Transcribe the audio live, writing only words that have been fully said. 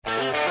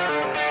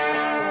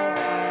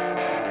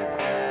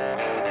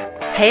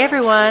Hey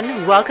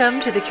everyone, welcome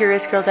to the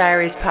Curious Girl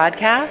Diaries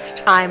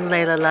podcast. I'm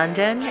Layla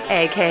London,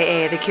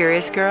 aka The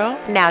Curious Girl.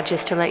 Now,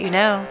 just to let you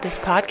know, this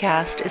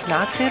podcast is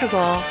not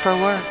suitable for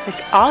work.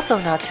 It's also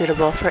not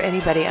suitable for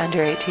anybody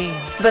under 18.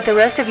 But the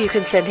rest of you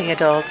consenting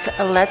adults,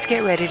 let's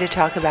get ready to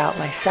talk about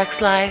my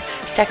sex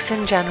life, sex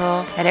in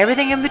general, and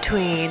everything in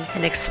between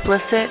in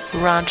explicit,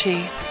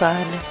 raunchy,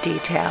 fun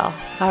detail.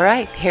 All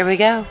right, here we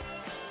go.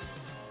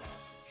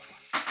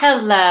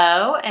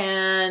 Hello,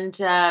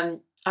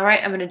 and all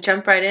right, I'm going to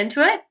jump right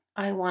into it.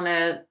 I want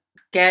to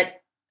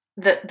get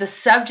the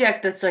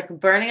subject that's like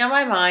burning on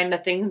my mind, the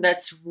thing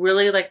that's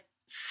really like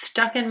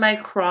stuck in my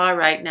craw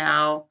right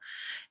now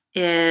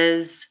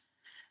is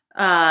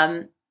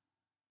gender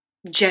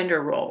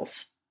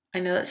roles. I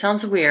know that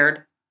sounds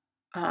weird,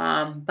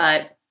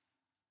 but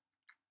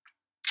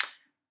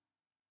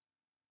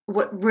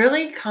what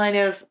really kind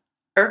of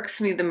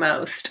irks me the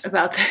most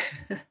about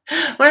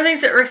one of the things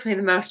that irks me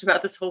the most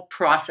about this whole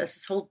process,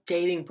 this whole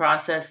dating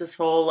process, this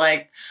whole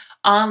like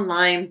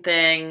online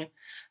thing,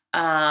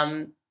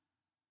 and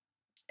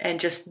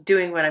just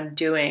doing what I'm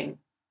doing,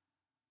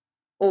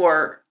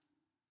 or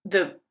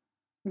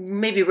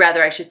maybe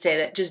rather I should say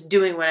that just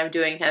doing what I'm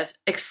doing has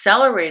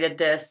accelerated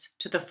this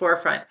to the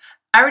forefront.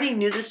 I already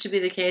knew this to be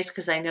the case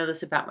because I know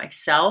this about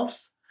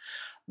myself,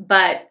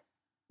 but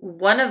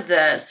one of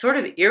the sort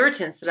of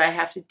irritants that I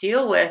have to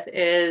deal with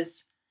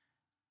is,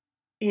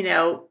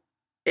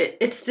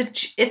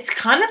 it's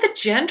kind of the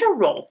gender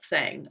role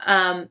thing.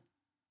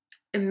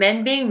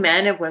 Men being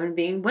men and women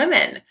being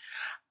women.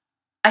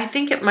 I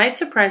think it might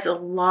surprise a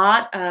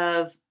lot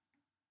of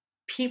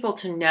people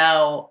to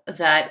know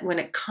that when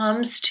it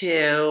comes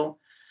to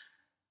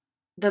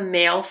the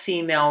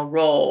male-female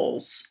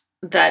roles,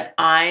 that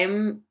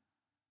I'm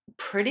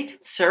pretty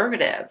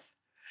conservative.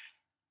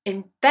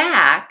 In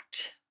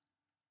fact,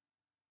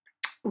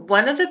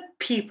 one of the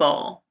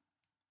people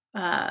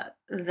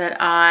that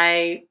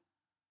I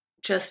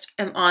just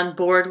am on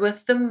board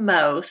with the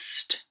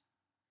most,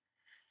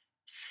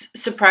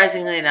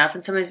 surprisingly enough,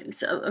 and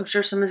I'm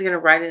sure somebody's going to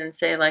write in and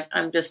say, like,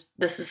 this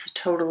is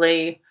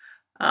totally,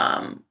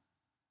 way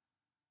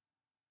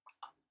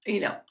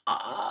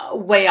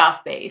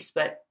off base,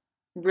 but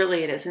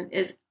really it isn't,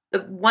 is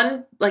the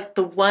one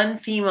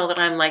female that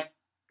I'm like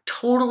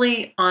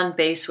totally on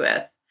base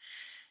with.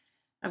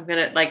 I'm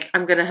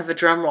gonna have a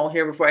drum roll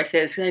here before I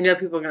say this because I know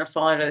people are gonna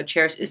fall out of their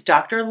chairs. Is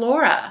Dr.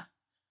 Laura.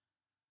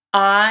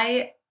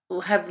 I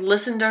have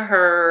listened to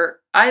her.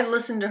 I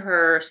listened to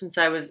her since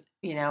I was,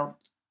 I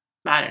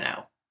don't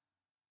know.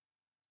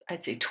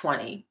 I'd say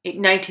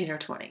 19 or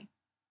 20.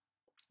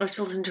 I used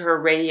to listen to her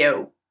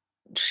radio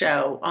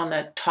show on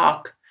the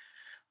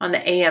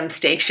AM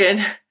station.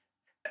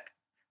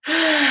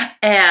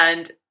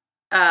 And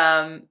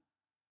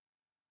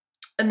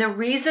the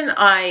reason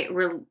I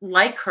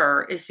like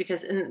her is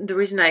because, and the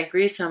reason I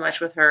agree so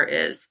much with her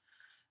is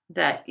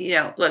that,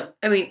 look,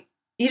 I mean,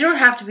 you don't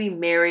have to be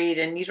married,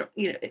 and you don't,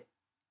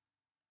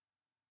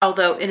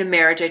 although in a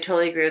marriage, I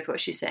totally agree with what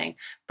she's saying,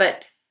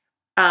 but,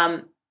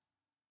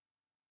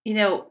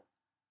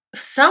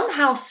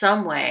 somehow,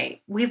 some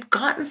way, we've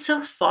gotten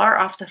so far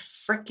off the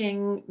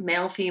freaking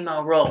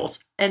male-female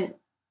roles. And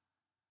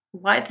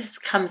why this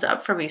comes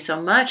up for me so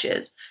much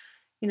is,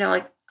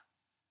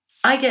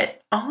 I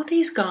get all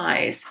these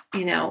guys,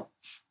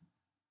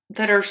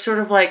 that are sort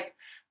of like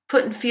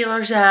putting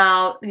feelers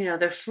out,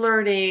 they're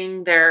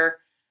flirting, they're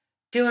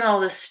doing all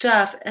this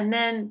stuff, and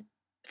then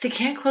they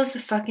can't close the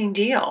fucking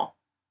deal.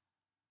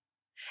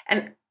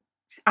 And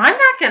I'm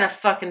not going to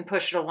fucking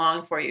push it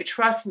along for you.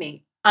 Trust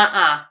me.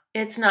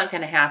 It's not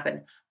going to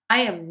happen.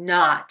 I am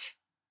not,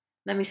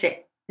 let me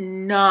say,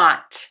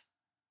 not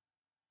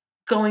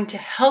going to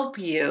help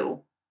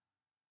you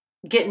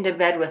get into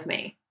bed with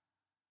me.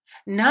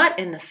 Not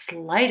in the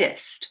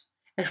slightest.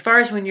 As far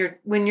as when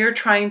you're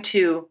trying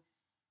to,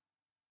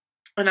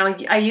 and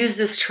I use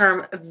this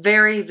term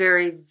very,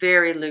 very,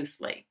 very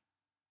loosely,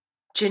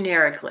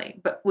 generically,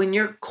 but when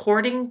you're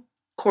courting,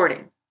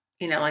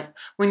 like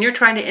when you're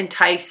trying to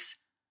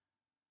entice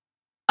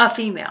a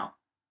female,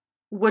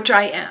 which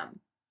I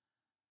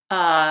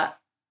am,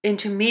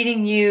 into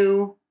meeting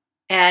you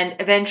and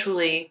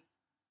eventually,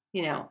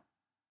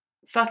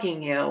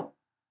 fucking you,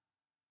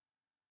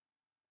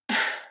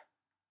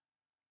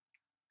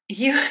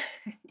 you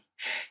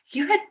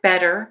had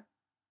better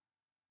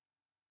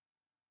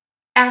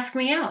ask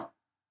me out.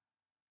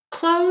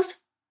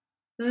 Close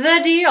the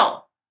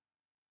deal.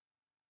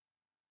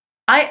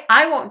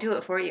 I won't do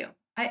it for you.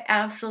 I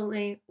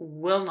absolutely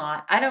will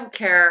not. I don't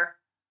care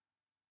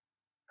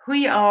who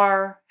you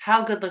are,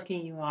 how good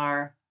looking you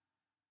are.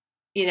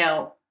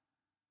 You're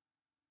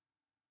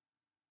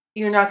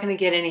not going to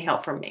get any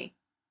help from me.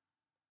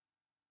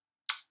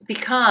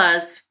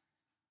 Because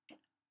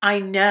I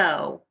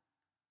know,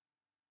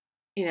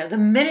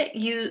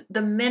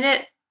 the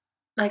minute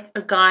like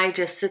a guy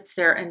just sits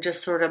there and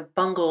just sort of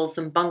bungles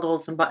and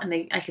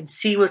I can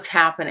see what's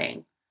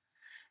happening.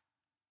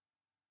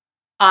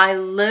 I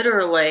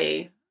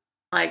literally,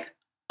 like,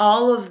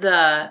 all of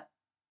the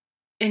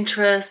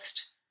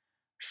interest,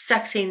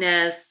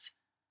 sexiness,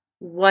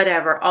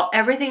 whatever.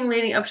 Everything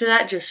leading up to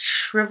that just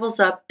shrivels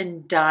up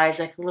and dies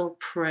like a little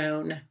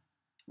prune.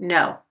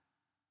 No.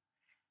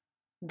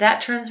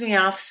 That turns me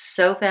off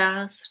so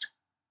fast.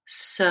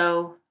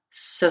 So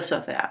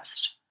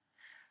fast.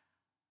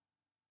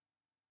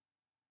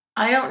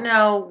 I don't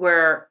know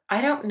where,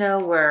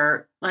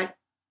 like,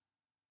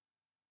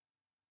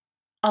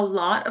 a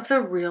lot of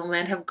the real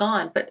men have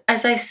gone. But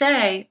as I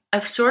say,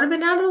 I've sort of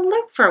been out of the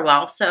loop for a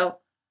while. So,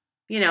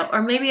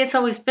 or maybe it's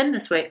always been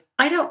this way.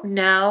 I don't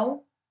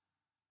know.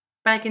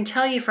 But I can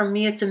tell you, for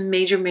me, it's a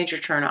major, major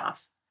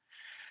turnoff.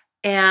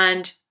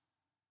 And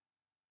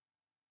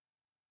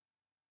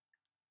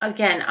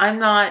again, I'm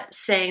not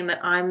saying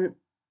that I'm,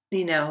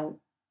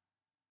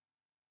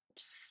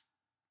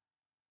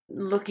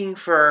 looking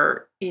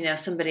for,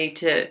 somebody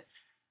to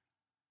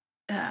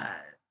uh,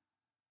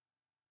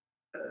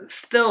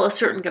 fill a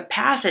certain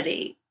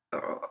capacity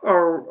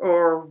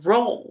or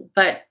role.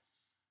 But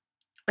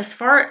as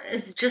far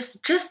as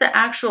just the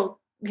actual,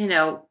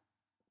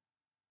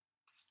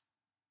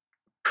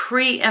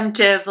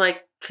 preemptive,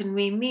 like, can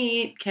we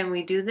meet? Can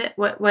we do that?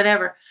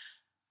 Whatever.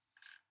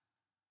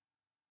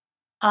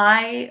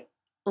 I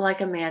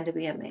like a man to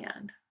be a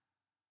man.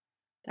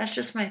 That's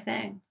just my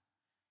thing.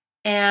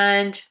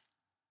 And,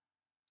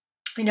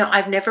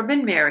 I've never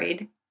been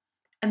married.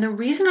 And the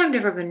reason I've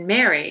never been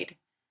married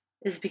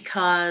is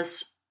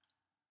because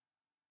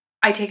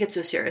I take it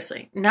so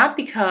seriously. Not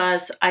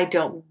because I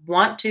don't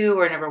want to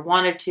or never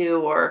wanted to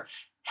or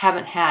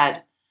haven't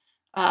had,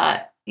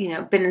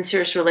 been in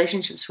serious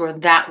relationships where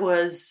that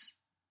was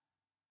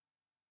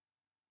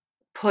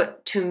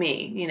put to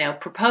me,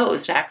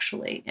 proposed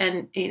actually.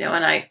 And,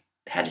 and I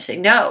had to say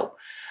no.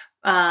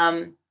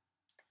 But,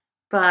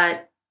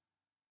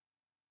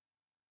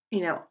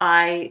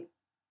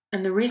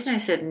 and the reason I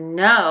said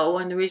no,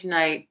 and the reason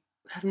I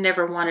have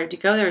never wanted to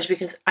go there is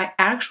because I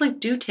actually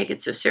do take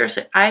it so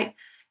seriously. I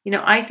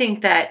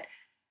think that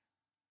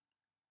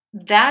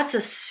that's a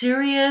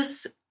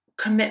serious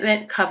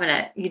commitment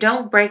covenant. You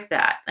don't break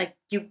that. Like,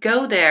 you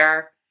go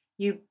there,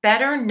 you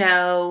better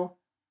know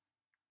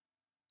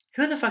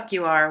who the fuck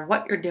you are,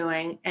 what you're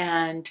doing,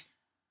 and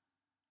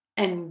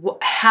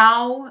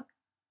how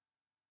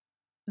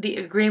the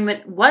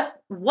agreement,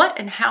 what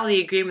and how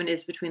the agreement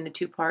is between the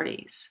two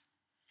parties.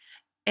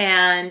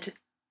 And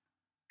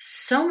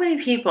so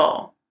many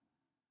people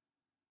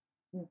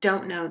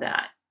don't know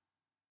that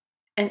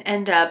and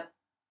end up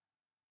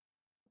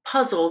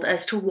puzzled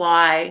as to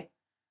why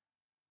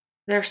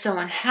they're so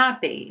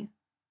unhappy.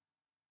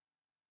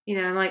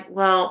 I'm like,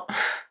 well,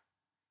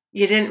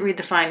 you didn't read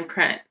the fine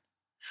print,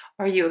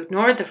 or you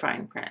ignored the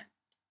fine print.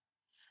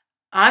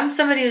 I'm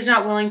somebody who's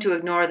not willing to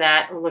ignore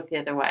that or look the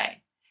other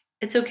way.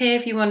 It's okay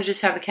if you want to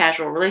just have a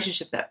casual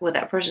relationship with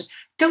that person.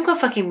 Don't go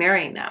fucking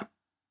marrying them.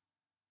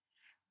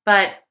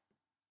 But,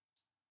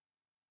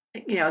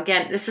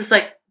 again, this is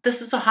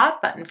a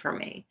hot button for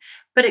me.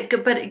 But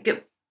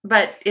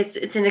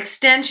it's an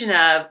extension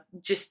of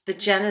just the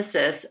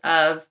genesis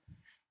of,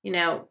 you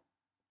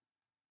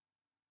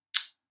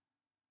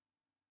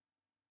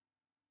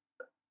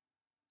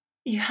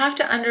have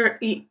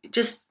to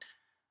just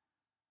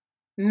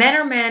men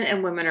are men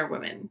and women are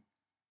women.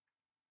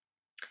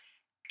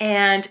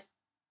 And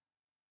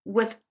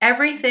with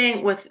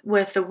everything,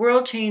 with the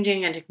world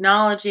changing and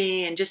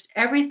technology and just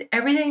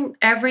everything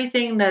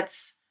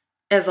that's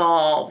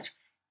evolved,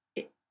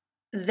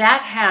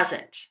 that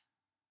hasn't.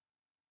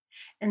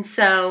 And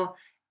so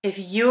if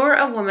you're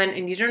a woman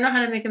and you don't know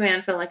how to make a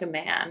man feel like a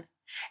man,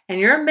 and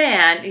you're a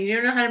man and you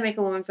don't know how to make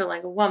a woman feel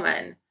like a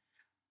woman,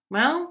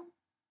 well,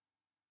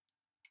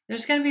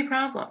 there's going to be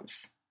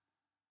problems.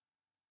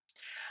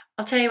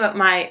 I'll tell you what,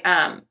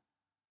 I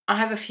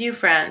have a few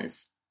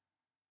friends,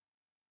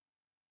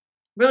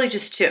 really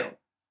just two,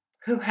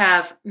 who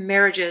have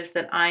marriages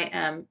that I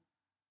am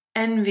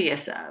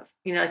envious of.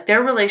 Like,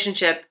 their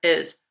relationship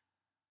is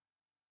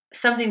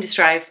something to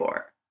strive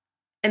for.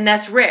 And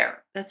that's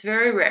rare. That's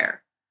very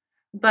rare.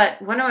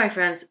 But one of my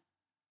friends,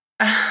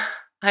 I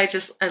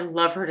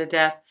love her to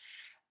death.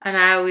 And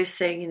I always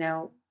say,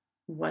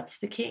 what's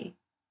the key?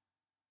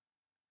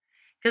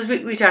 Because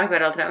we talk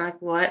about it all the time. I'm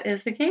like, what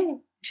is the key?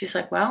 She's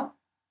like, well,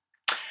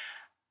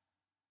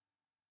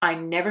 I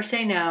never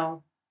say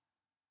no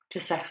to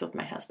sex with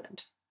my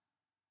husband.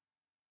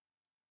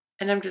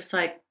 And I'm just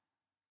like,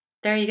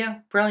 there you go.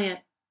 Brilliant.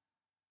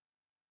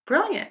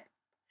 Brilliant.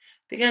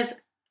 Because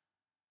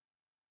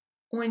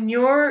when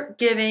you're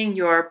giving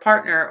your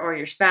partner or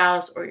your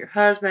spouse or your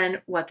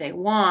husband what they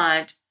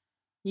want,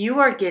 you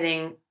are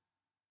getting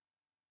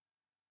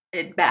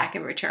it back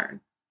in return.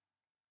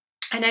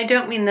 And I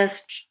don't mean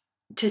this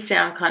to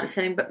sound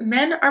condescending, but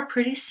men are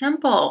pretty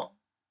simple.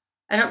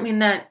 I don't mean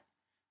that,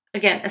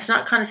 again, it's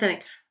not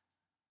condescending.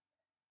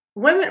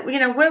 Women,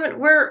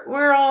 we're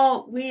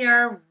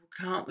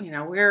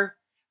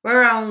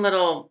our own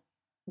little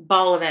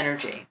ball of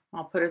energy.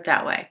 I'll put it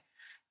that way.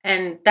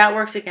 And that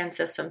works against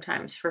us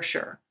sometimes, for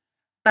sure.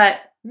 But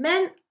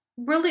men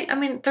really,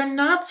 they're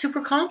not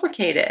super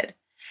complicated.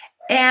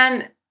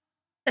 And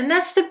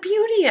that's the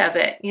beauty of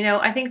it.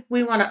 I think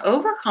we want to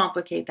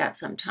overcomplicate that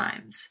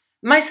sometimes.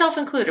 myself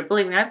included.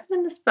 Believe me, I've been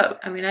in this boat.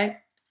 I mean,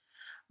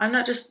 I'm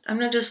not just, I'm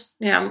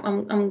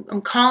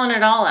calling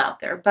it all out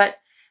there. But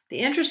the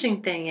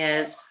interesting thing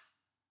is,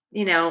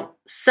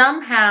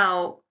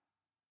 somehow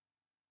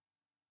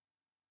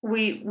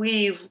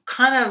we've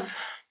kind of,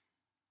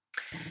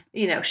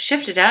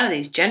 shifted out of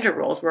these gender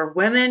roles where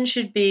women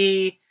should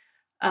be,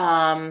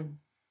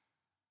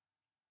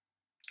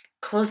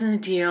 closing the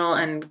deal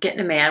and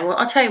getting a man. Well,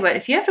 I'll tell you what,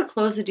 if you have to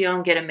close the deal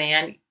and get a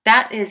man,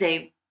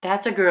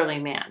 that's a girly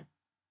man.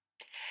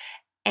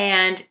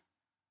 And,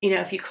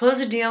 if you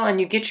close a deal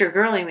and you get your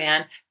girly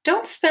man,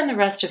 don't spend the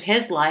rest of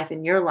his life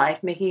and your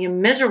life making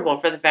him miserable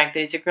for the fact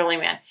that he's a girly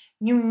man.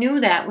 You knew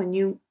that when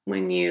you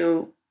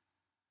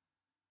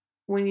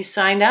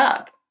signed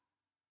up,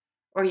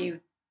 or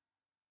you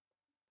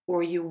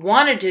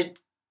wanted to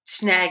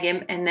snag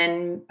him and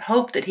then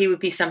hope that he would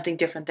be something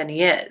different than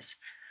he is.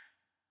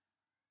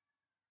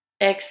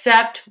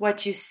 Accept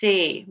what you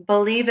see.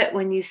 Believe it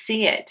when you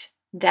see it.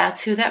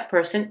 That's who that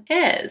person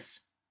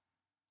is.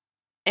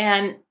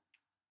 And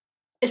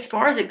as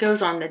far as it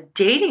goes on the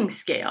dating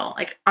scale,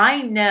 like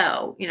I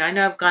know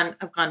I've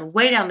gone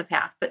way down the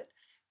path, but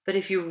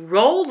if you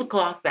roll the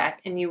clock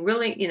back and you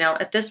really,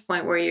 at this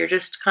point where you're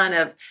just kind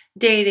of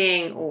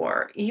dating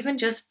or even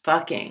just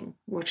fucking,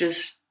 which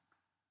is,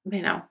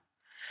 in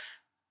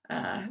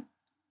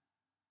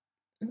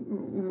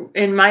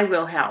my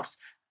wheelhouse,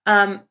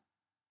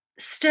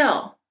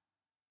 still,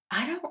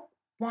 I don't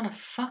want to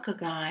fuck a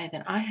guy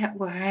that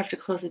where I have to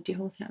close a deal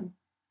with him.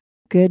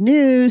 Good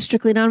news.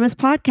 Strictly Anonymous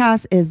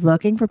Podcast is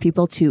looking for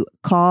people to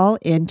call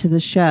into the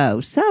show.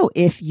 So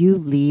if you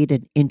lead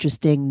an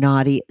interesting,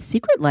 naughty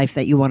secret life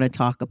that you want to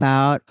talk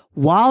about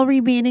while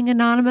remaining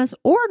anonymous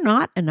or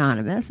not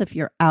anonymous, if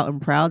you're out and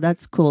proud,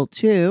 that's cool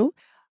too.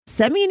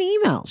 Send me an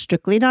email,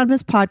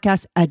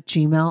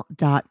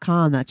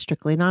 strictlyanonymouspodcast@gmail.com. That's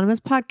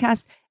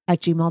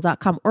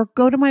strictlyanonymouspodcast@gmail.com. Or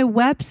go to my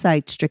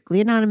website,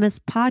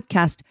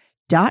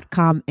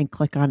 strictlyanonymouspodcast.com, and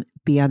click on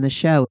Be on the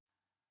Show.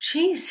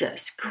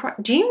 Jesus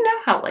Christ. Do you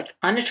know how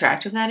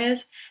unattractive that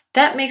is?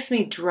 That makes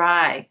me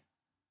dry.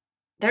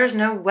 There's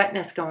no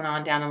wetness going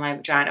on down in my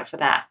vagina for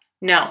that.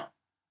 No.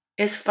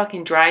 It's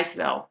fucking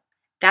Drysville.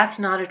 That's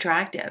not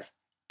attractive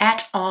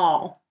at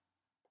all.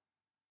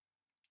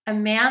 A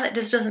man that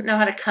just doesn't know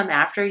how to come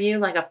after you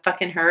like a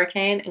fucking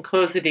hurricane and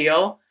close the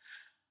deal.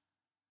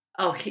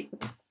 Oh,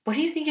 what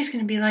do you think he's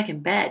going to be like in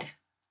bed?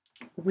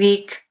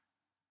 Weak.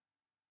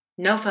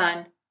 No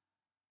fun.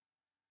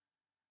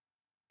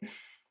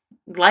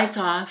 Lights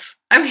off.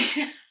 I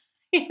mean,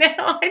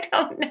 I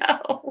don't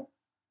know.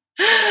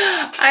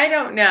 I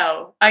don't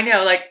know. I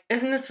know,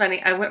 isn't this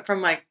funny? I went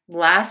from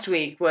last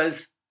week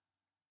was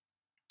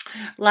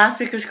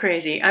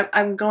crazy.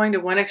 I'm going to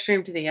one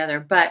extreme to the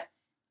other, but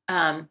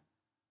the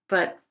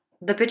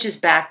bitch is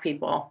back,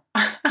 people.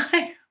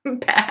 I'm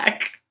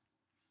back.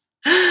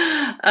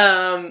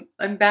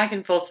 I'm back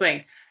in full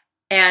swing.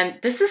 And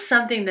this is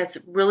something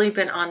that's really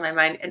been on my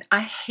mind. And I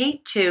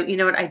hate to,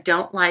 what I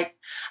don't like?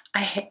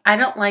 I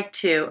don't like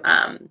to,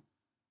 I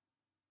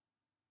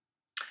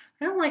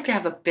don't like to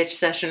have a bitch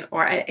session,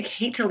 or I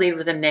hate to lead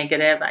with a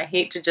negative. I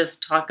hate to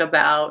just talk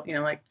about,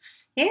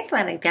 here's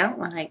what I don't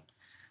like.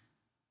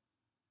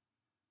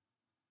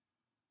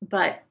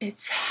 But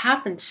it's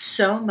happened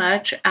so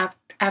much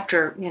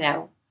after, I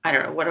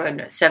don't know, what do I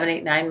know, 7,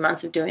 8, 9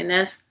 months of doing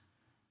this.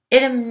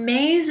 It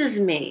amazes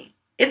me.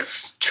 It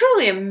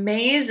truly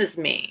amazes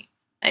me,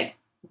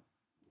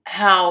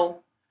 how,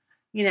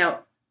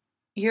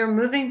 you're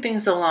moving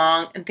things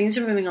along and things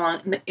are moving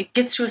along and it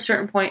gets to a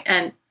certain point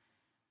and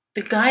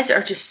the guys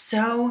are just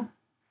so,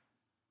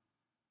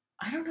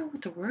 I don't know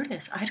what the word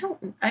is. I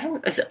want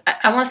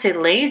to say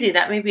lazy.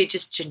 That may be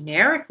just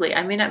generically.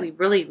 I may not be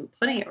really even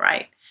putting it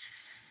right.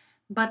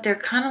 But they're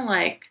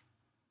kind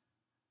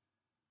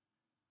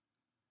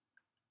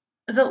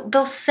of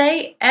they'll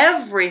say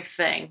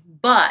everything,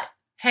 but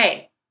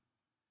hey,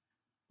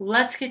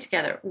 let's get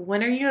together.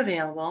 When are you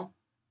available?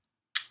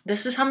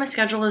 This is how my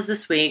schedule is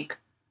this week.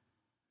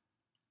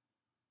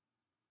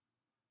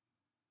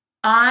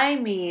 I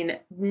mean,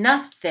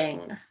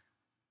 nothing,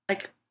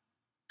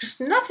 just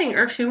nothing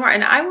irks me more.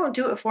 And I won't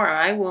do it for them.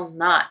 I will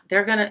not.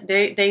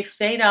 They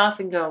fade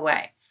off and go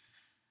away.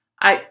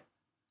 I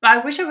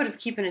wish I would have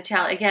keeping a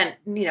tally. Again,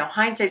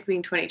 hindsight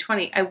being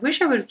 2020. I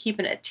wish I would have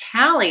keeping a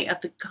tally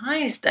of the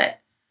guys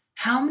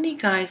how many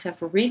guys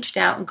have reached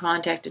out and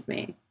contacted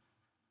me.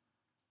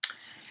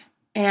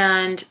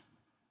 And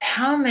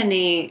how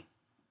many,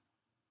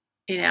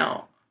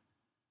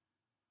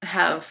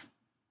 have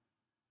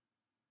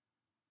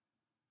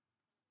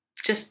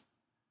just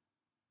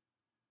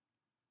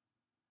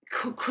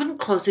couldn't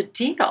close a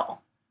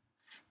deal.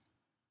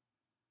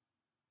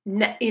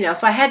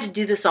 If I had to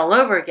do this all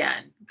over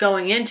again,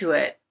 going into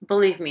it,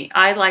 believe me,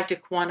 I like to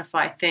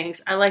quantify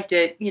things. I like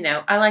to,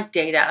 I like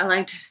data. I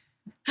like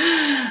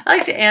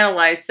to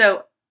analyze.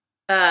 So,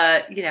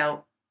 that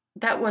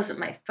wasn't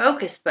my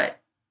focus, but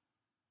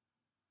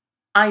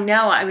I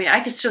know, I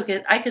could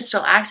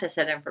still access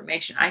that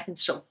information. I can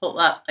still pull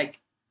up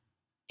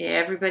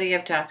everybody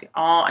I've talked to,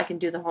 I can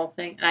do the whole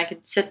thing, and I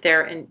could sit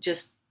there and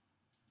just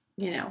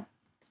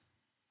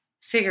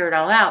figure it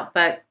all out.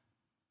 But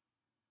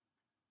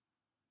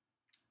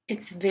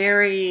it's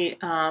very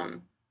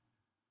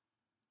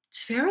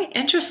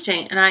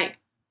interesting. And I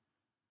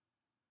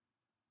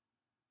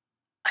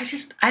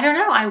don't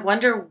know. I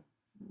wonder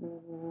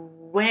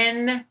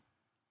when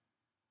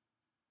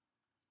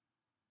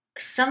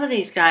some of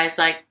these guys,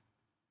 like,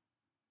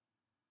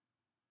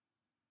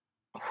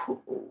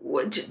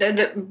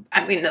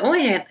 the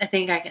only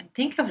thing I can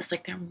think of is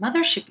like their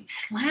mother should be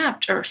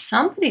slapped or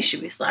somebody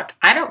should be slapped.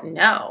 I don't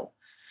know.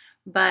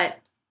 But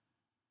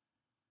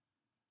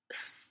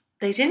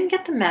they didn't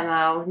get the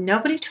memo.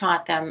 Nobody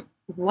taught them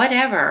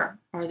whatever,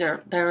 or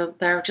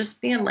they're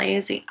just being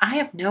lazy. I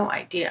have no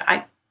idea.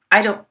 I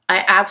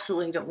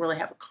absolutely don't really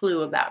have a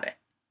clue about it.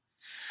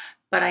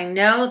 But I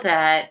know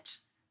that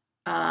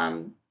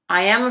I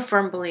am a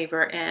firm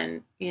believer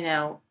in,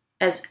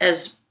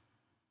 as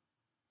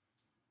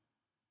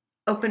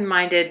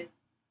open-minded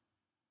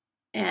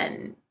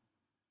and,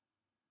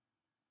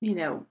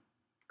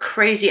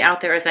 crazy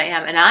out there as I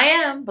am. And I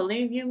am,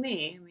 believe you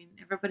me. I mean,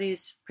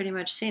 everybody's pretty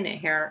much seen it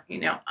here.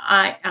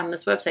 On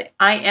this website,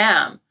 I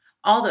am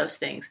all those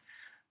things.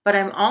 But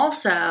I'm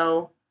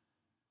also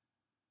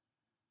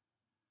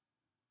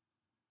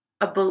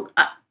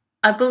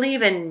I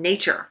believe in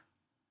nature.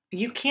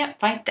 You can't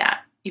fight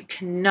that. You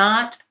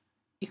cannot.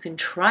 You can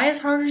try as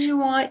hard as you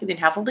want. You can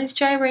have all these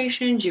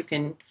gyrations. You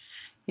can,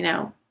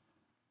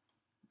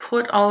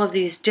 put all of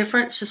these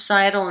different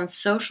societal and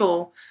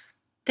social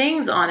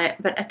things on it.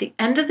 But at the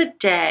end of the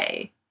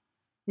day,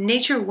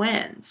 nature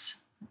wins.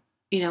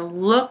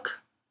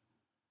 Look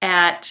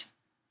at,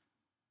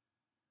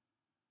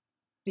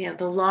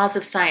 the laws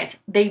of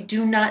science. They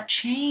do not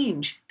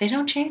change. They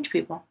don't change,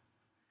 people.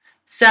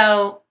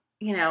 So,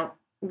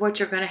 what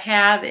you're going to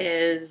have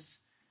is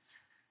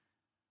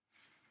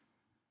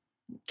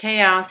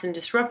chaos and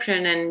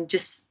disruption and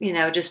just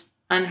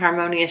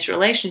unharmonious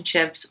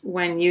relationships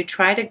when you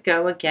try to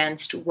go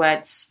against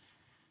what's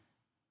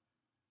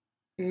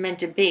meant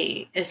to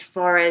be as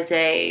far as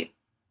a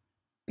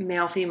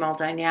male-female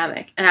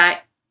dynamic. And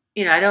I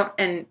don't,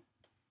 and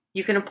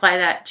you can apply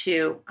that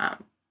to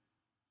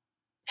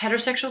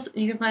heterosexuals,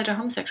 and you can apply it to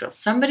homosexuals.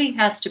 Somebody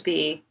has to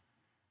be,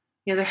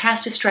 there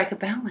has to strike a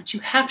balance. You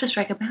have to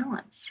strike a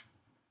balance.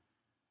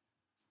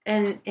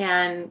 And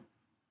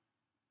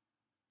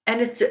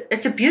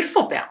it's a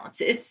beautiful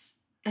balance.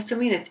 That's what I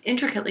mean. It's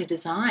intricately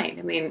designed.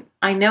 I mean,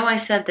 I know I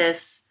said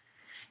this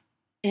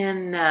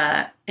in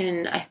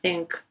I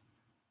think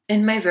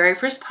in my very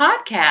first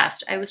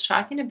podcast. I was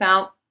talking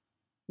about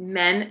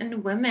men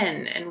and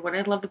women and what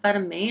I love about a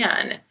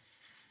man.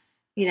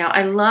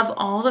 I love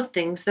all the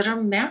things that are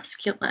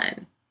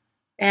masculine,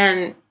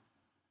 and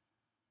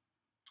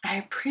I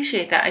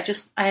appreciate that.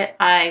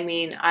 I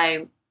mean,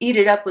 I eat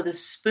it up with a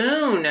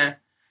spoon,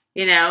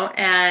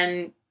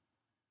 and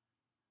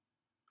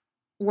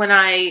when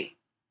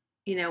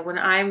when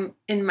I'm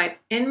in my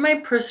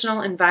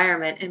personal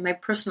environment, in my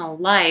personal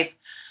life,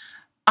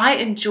 I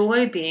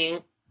enjoy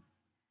being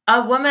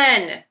a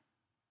woman,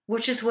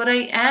 which is what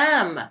I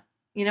am.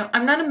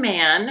 I'm not a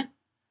man,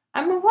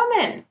 I'm a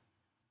woman.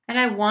 And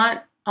I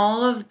want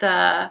all of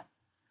the,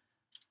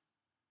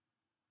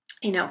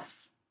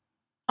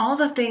 all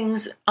the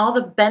things, all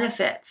the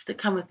benefits that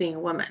come with being a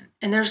woman.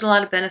 And there's a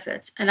lot of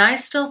benefits. And I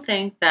still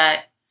think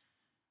that,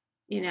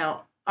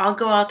 I'll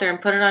go out there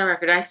and put it on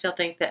record. I still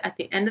think that at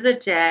the end of the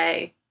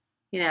day,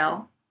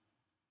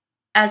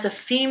 as a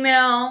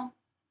female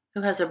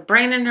who has a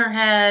brain in her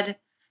head,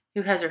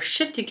 who has her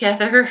shit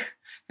together,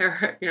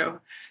 her,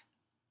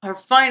 her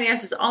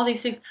finances, all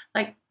these things,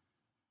 like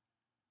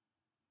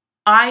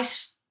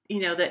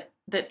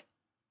that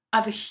I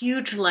have a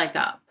huge leg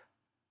up.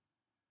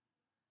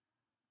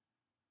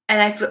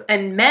 And I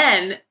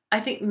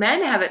think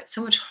men have it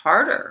so much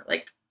harder.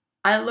 Like,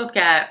 I look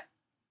at,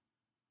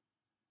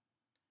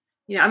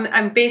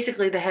 I'm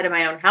basically the head of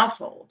my own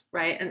household,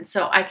 right? And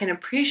so I can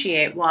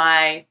appreciate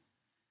why,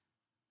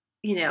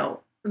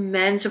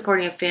 men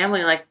supporting a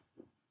family, like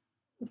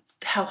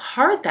how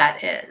hard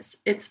that is.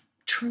 It's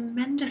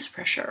tremendous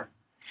pressure.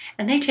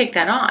 And they take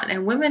that on.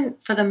 And women,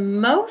 for the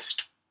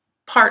most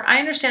part, I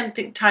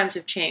understand times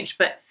have changed,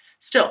 but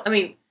still, I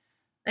mean,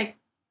 like,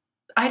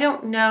 I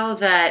don't know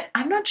that,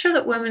 I'm not sure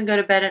that women go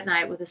to bed at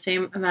night with the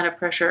same amount of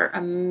pressure,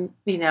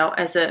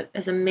 as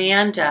a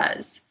man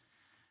does.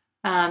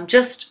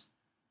 Just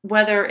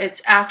whether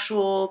it's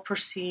actual,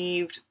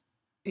 perceived,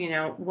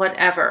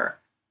 whatever.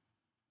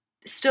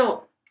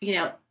 Still,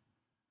 they're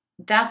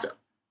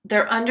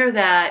under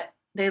that,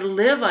 they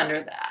live under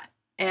that.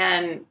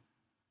 And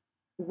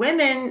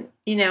women,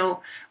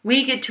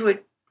 we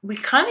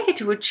kind of get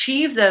to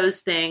achieve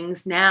those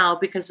things now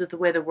because of the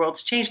way the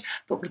world's changed,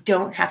 but we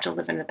don't have to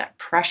live under that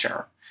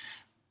pressure,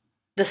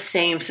 the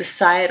same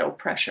societal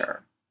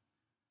pressure,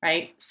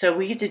 right? So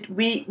we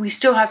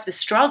still have to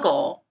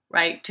struggle,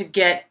 right, to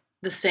get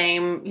the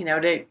same,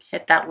 to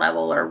hit that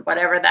level or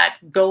whatever that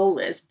goal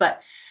is.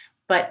 But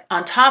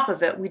on top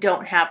of it, we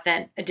don't have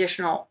then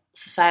additional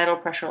societal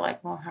pressure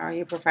like, well, how are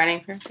you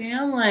providing for your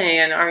family?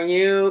 And are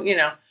you,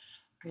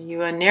 Are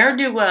you a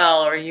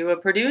ne'er-do-well? Are you a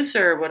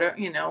producer? What are,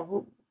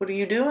 what are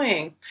you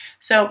doing?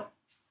 So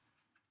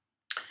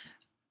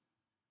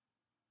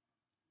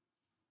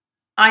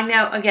I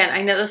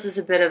know this is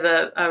a bit of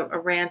a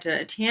rant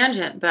and a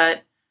tangent,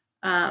 but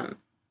um,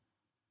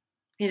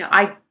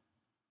 I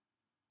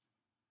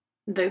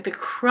the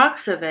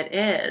crux of it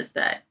is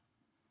that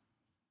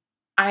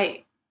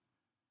I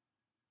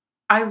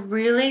I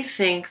really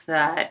think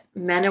that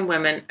men and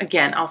women,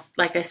 again,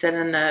 like I said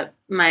in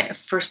my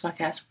first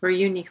podcast, we're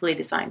uniquely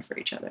designed for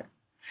each other,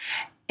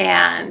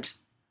 and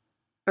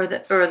or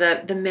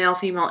the male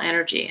female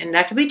energy, and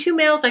that could be two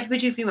males, that could be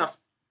two females.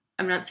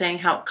 I'm not saying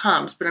how it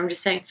comes, but I'm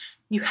just saying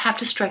you have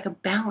to strike a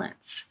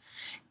balance,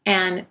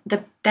 and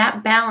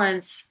that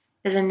balance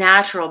is a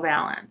natural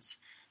balance.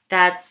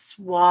 That's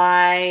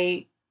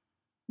why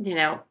you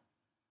know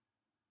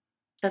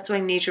that's why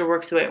nature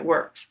works the way it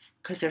works,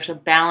 because there's a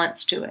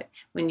balance to it.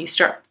 When you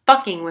start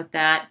fucking with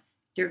that,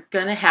 you're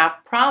going to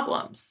have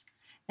problems.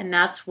 And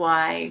that's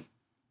why,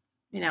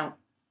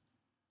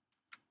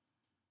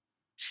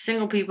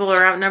 single people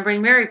are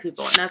outnumbering married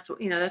people. And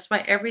that's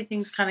why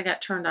everything's kind of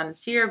got turned on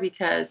its ear,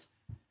 because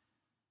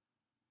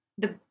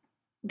the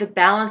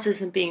balance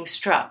isn't being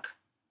struck.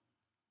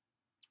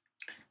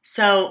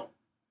 So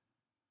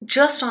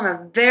just on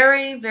a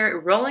very, very,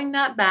 rolling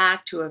that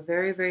back to a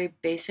very, very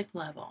basic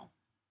level,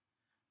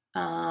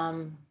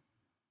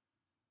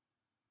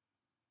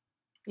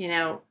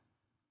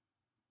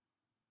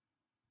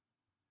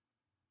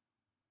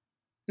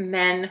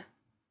 men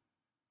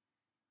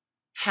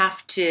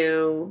have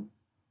to,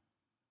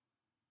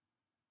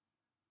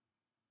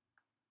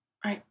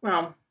 I don't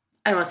want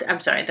to say, I'm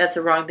sorry, that's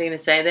the wrong thing to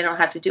say. They don't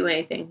have to do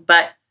anything.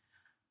 But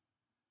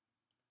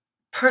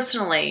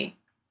personally,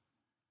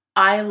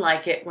 I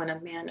like it when a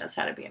man knows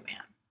how to be a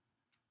man.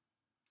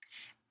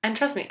 And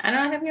trust me, I know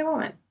how to be a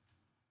woman.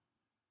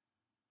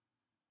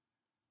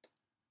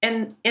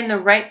 And in the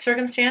right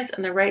circumstance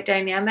and the right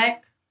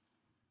dynamic,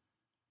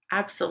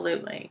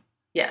 absolutely,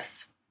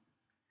 yes.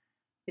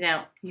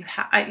 You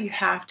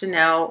have to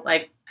know,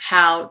 like,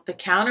 how the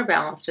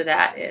counterbalance to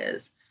that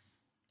is.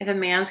 If a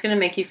man's going to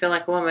make you feel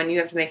like a woman, you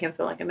have to make him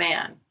feel like a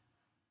man.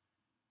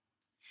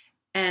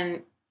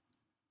 And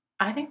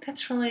I think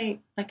that's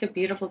really like a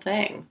beautiful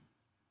thing.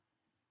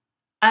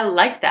 I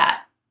like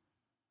that.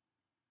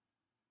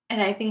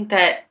 And I think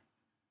that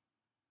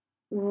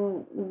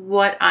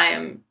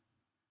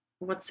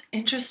what's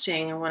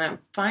interesting and what I'm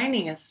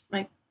finding is,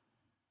 like,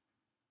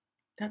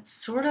 that's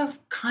sort of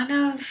kind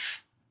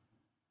of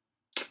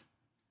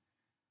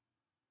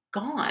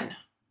gone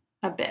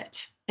a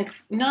bit.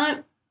 It's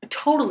not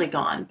totally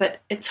gone, but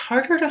it's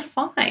harder to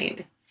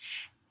find.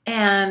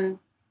 And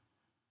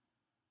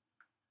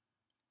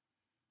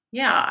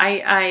yeah,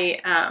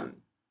 I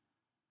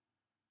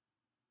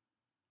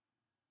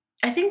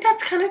think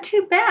that's kind of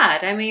too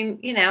bad. I mean,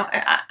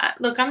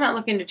 look, I'm not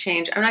looking to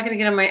change. I'm not going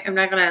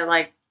to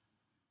like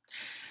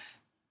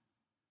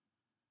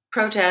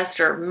protest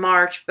or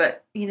march,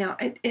 but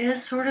it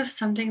is sort of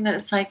something that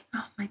it's like,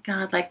 oh my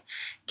God, like,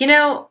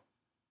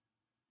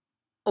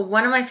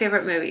 one of my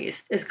favorite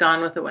movies is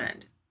Gone with the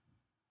Wind.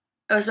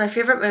 It was my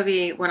favorite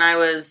movie one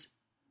of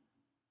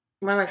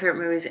my favorite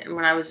movies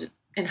when I was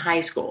in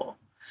high school,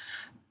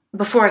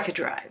 before I could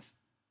drive.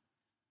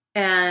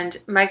 And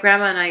my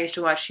grandma and I used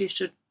to watch,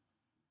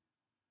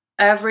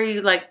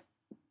 every, like,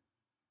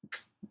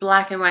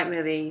 black and white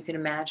movie you can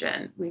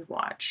imagine, we've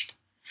watched.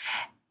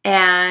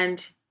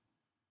 And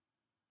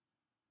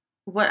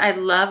what I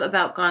love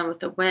about Gone with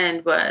the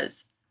Wind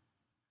was,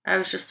 I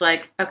was just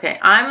like, okay,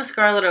 I'm a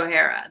Scarlett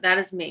O'Hara. That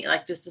is me.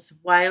 Like, just this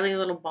wily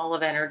little ball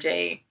of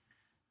energy,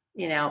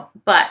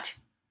 but,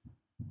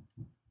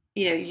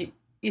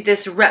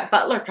 this Rhett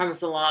Butler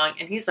comes along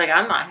and he's like,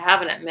 I'm not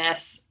having it,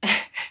 miss.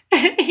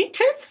 He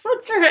just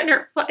puts her in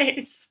her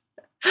place.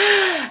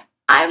 I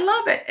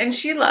love it. And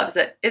she loves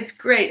it. It's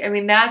great. I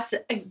mean, that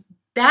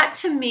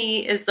to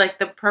me is like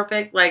the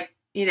perfect, like,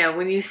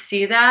 when you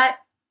see that,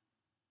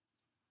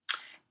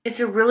 it's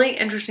a really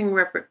interesting,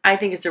 I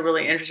think it's a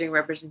really interesting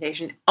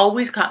representation. It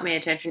always caught my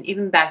attention,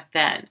 even back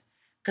then,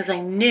 because I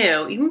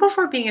knew, even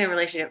before being in a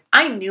relationship,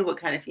 I knew what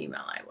kind of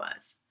female I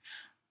was.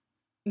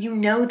 You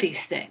know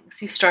these things.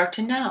 You start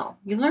to know.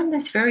 You learn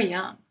this very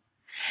young.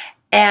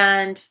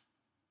 And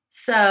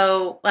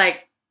so,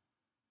 like,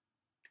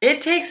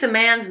 it takes a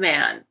man's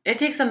man. It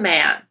takes a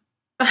man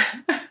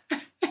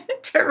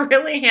to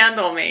really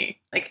handle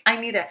me. Like,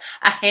 I need a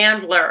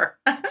handler.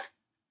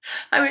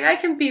 I mean, I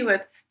can be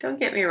with, don't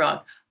get me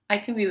wrong, I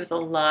can be with a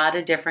lot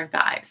of different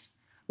guys,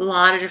 a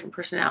lot of different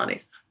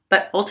personalities.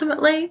 But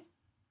ultimately,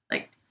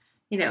 like,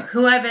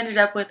 who I've ended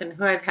up with and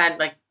who I've had,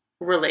 like,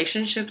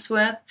 relationships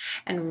with,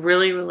 and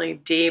really, really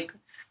deep,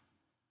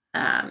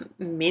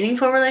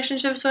 meaningful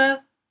relationships with,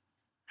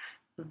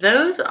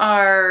 these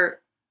are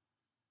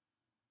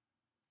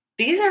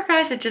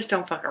guys that just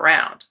don't fuck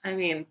around. I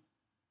mean,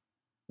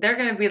 they're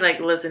going to be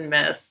like, listen,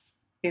 miss,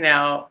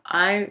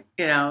 I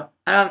don't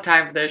have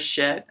time for this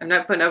shit. I'm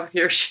not putting up with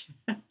your shit.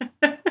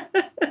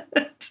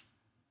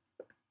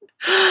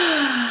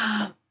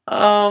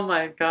 Oh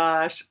my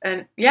gosh.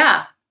 And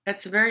yeah.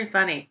 It's very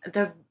funny.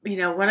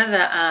 One of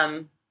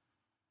the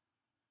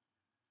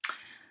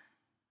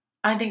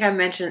I think I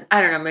mentioned, I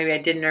don't know, maybe I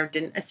didn't or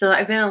didn't. So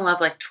I've been in love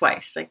like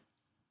twice, like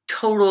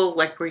total,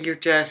 like where you're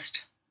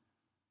just,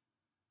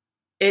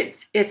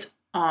 it's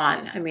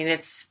on. I mean,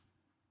 it's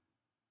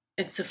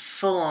a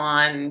full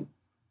on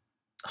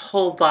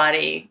whole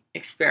body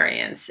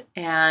experience.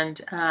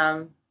 And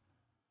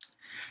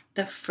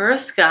the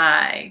first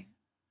guy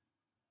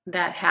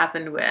that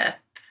happened with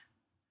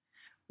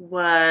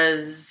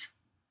was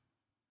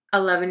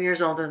 11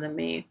 years older than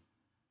me.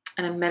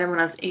 And I met him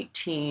when I was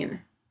 18.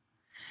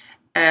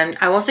 And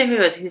I won't say who he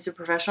was. He's a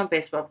professional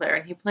baseball player,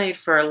 and he played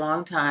for a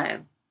long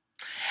time.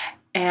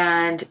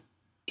 And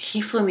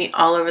he flew me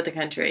all over the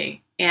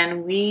country.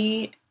 And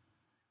we,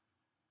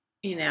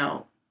 you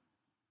know,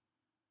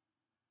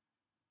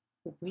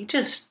 we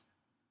just,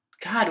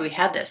 God, we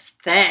had this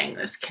thing,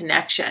 this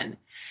connection.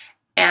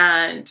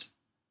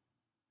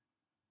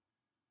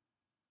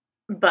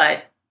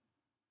 But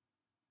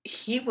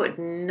he would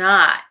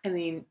not, I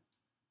mean,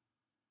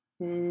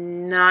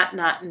 not.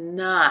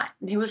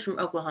 He was from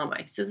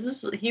Oklahoma.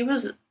 So he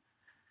was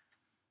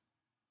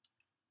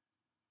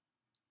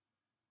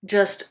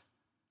just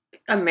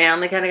a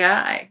manly kind of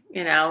guy,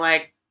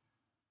 like,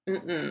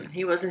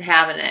 he wasn't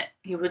having it.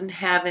 He wouldn't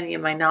have any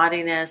of my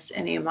naughtiness,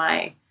 any of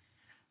my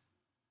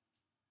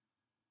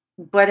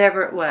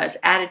whatever it was,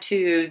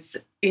 attitudes,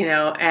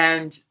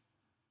 and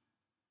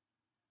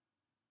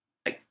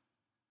like,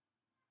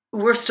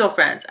 we're still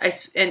friends.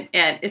 And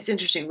it's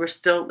interesting. We're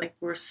still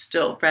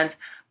friends.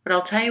 But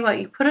I'll tell you what,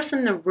 you put us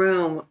in a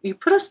room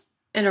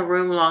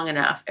long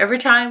enough. Every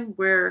time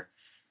we're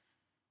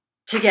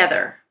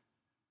together,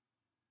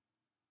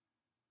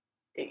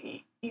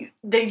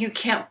 you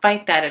can't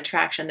fight that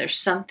attraction. There's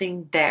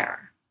something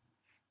there.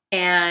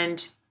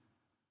 And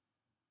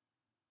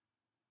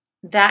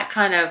that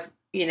kind of,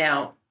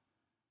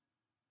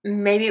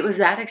 maybe it was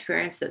that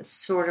experience that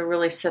sort of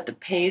really set the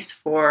pace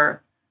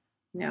for,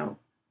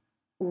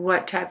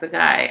 what type of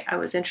guy I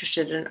was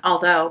interested in.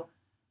 Although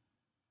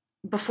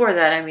before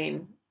that, I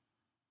mean,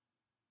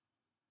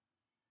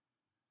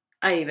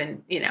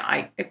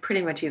 I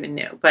pretty much even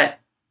knew, but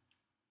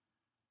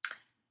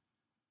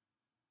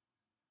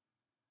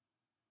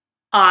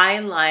I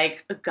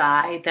like a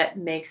guy that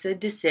makes a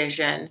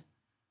decision,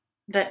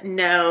 that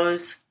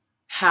knows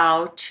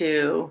how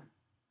to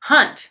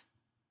hunt.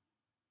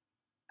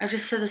 I've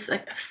just said this,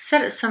 like, I've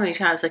said it so many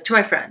times, like, to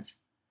my friends.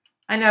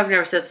 I know I've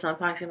never said this on the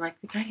podcast. I'm like,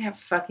 the guy can't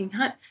fucking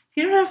hunt. If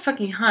you don't know how to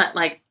fucking hunt,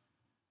 like,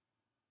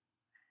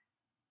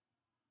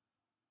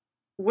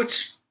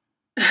 which,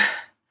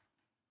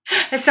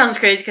 it sounds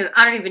crazy because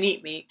I don't even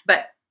eat meat,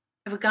 but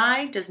if a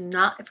guy doesn't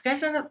know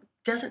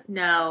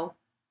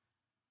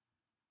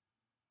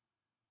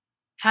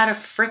how to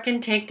frickin'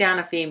 take down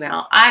a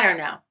female, I don't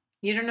know.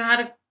 You don't know how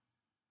to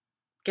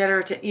get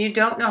her you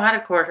don't know how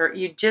to court her.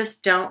 You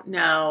just don't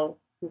know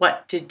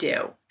what to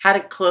do, how to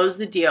close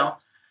the deal.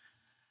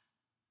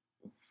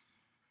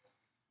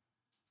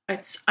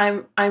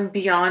 I'm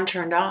beyond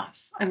turned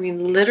off. I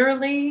mean,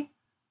 literally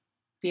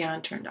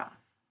beyond turned off.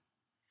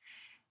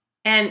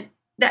 And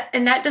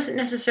that doesn't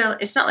necessarily,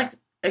 it's not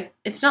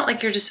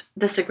like you're just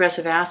this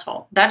aggressive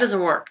asshole. That doesn't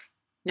work.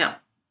 No.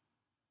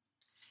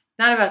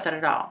 Not about that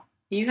at all.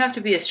 You have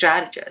to be a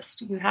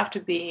strategist. You have to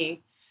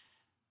be,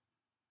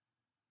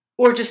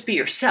 or just be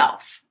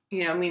yourself.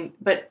 I mean,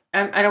 but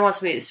I don't want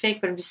somebody that's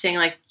fake, but I'm just saying,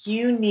 like,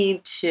 you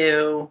need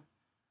to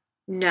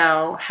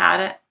know how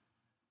to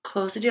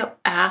close a deal.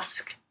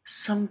 Ask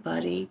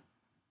somebody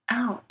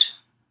out.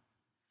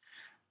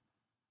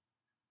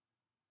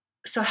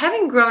 So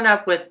having grown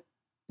up with,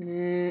 I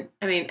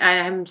mean,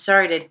 I'm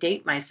sorry to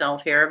date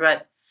myself here,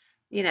 but,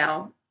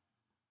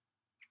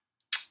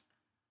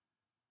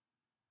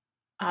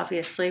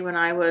 obviously when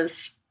I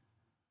was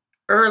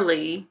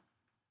early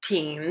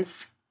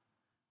teens,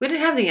 we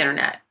didn't have the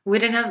internet. We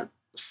didn't have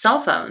cell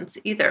phones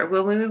either.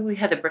 Well, we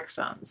had the brick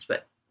phones,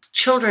 but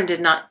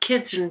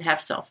kids didn't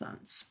have cell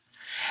phones.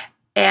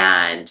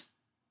 And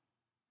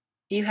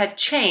you had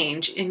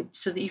change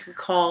so that you could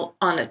call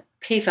on a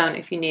payphone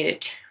if you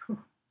needed to.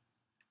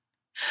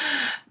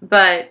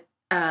 But,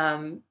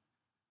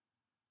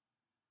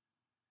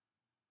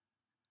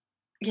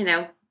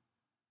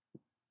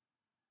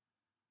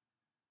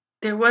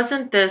 there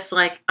wasn't this,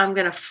 like, I'm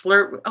going to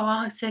flirt. Oh,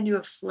 I'll send you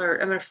a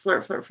flirt. I'm going to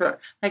flirt.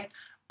 Like,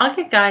 I'll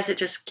get guys that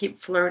just keep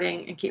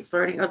flirting.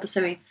 Or they'll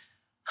send me,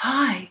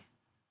 hi,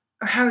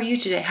 or how are you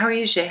today?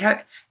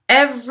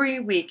 Every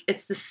week,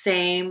 it's the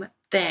same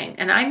thing.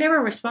 And I never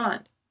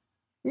respond.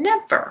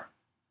 Never.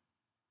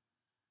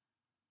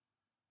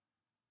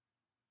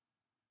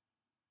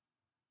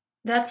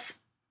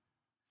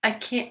 I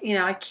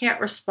can't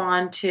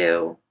respond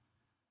to,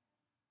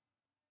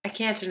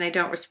 and I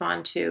don't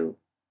respond to,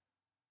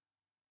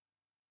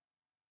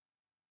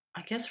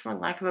 I guess, for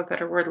lack of a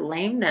better word,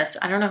 lameness.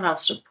 I don't know how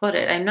else to put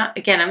it. I'm not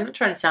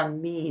trying to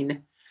sound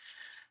mean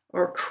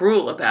or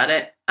cruel about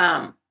it.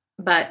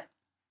 But,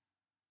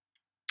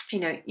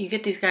 you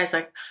get these guys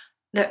like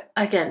that,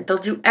 again, they'll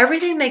do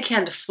everything they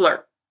can to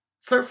flirt.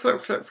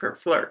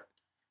 Flirt.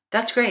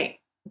 That's great.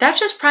 That's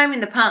just priming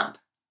the pump.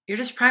 You're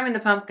just priming the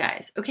pump,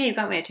 guys. Okay, you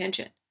got my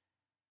attention.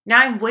 Now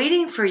I'm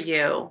waiting for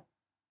you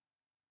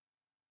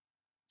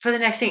for the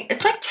next thing.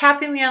 It's like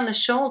tapping me on the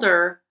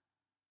shoulder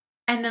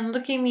and then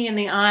looking me in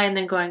the eye and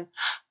then going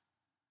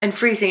and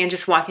freezing and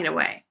just walking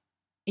away.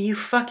 You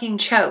fucking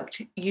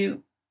choked.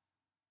 You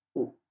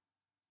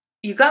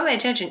got my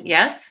attention.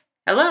 Yes.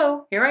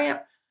 Hello. Here I am.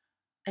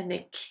 And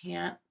they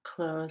can't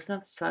close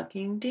the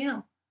fucking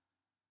deal.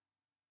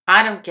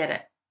 I don't get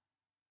it.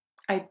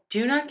 I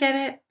do not get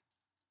it.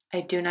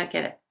 I do not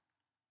get it.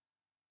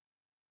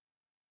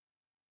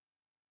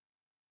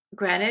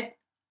 Granted,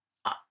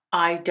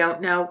 I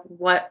don't know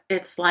what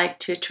it's like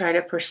to try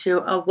to pursue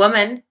a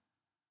woman.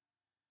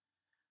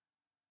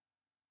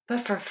 But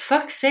for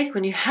fuck's sake,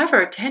 when you have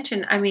her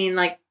attention, I mean,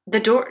 like the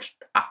door's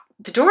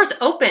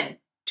open.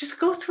 Just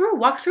go through,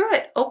 walk through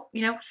it. Oh,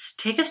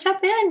 take a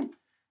step in.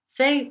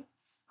 Say,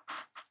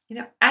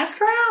 ask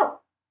her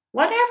out.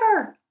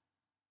 Whatever.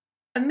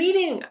 A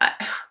meeting.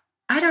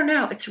 I don't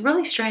know. It's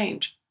really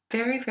strange.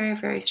 Very, very,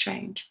 very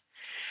strange.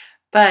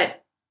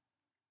 But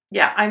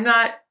yeah, I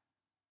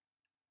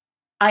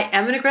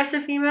am an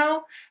aggressive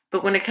female,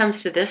 but when it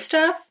comes to this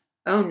stuff,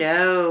 oh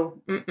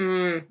no.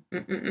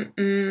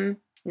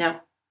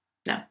 No.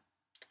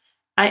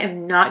 I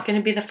am not going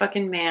to be the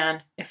fucking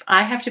man. If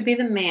I have to be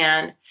the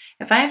man,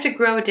 if I have to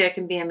grow a dick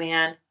and be a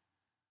man,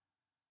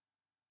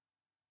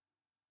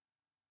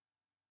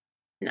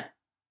 no.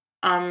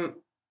 I'm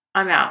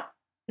out.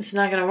 It's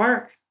not going to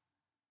work.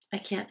 I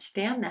can't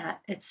stand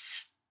that.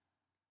 It's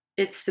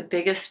the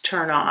biggest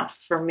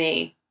turnoff for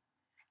me.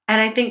 And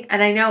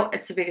I know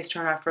it's the biggest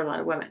turnoff for a lot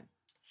of women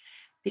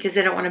because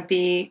they don't want to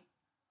be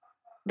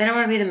the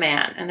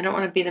man, and they don't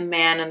want to be the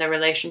man in the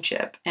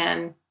relationship.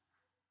 And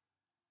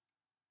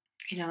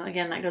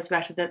again, that goes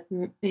back to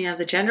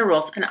the gender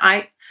roles. And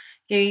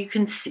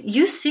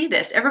you see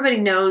this. Everybody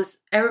knows,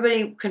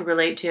 everybody can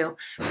relate to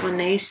when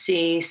they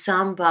see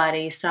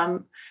somebody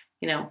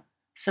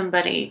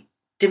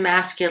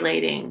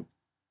demasculating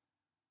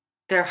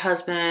their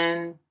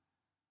husband,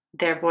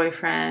 their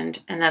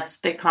boyfriend, and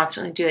they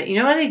constantly do that. You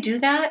know why they do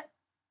that?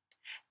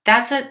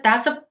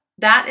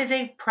 That is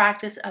a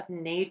practice of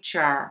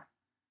nature.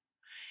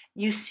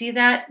 You see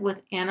that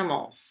with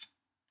animals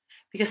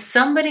because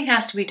somebody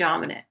has to be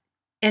dominant.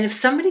 And if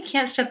somebody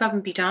can't step up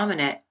and be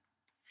dominant,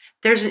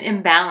 there's an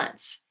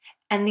imbalance.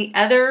 And the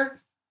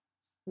other,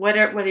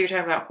 whether you're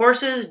talking about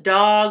horses,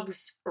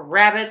 dogs,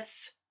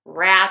 rabbits,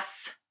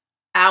 rats,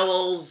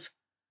 owls,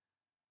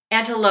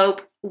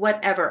 antelope,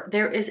 whatever,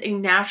 there is a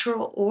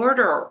natural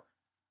order.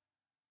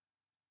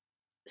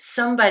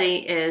 Somebody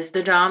is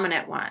the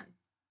dominant one.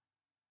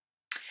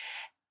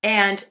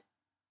 And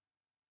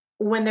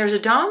when there's a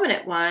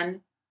dominant one,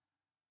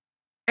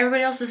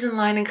 everybody else is in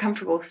line and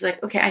comfortable. It's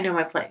like, okay, I know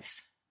my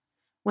place.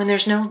 When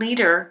there's no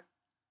leader,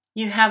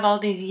 you have all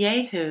these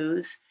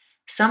yahoos.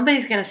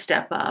 Somebody's going to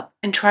step up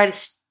and try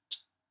to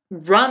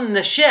run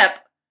the ship,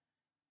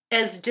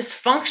 as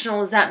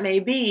dysfunctional as that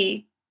may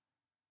be.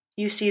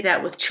 You see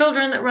that with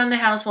children that run the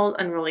household,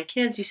 unruly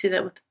kids. You see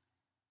that with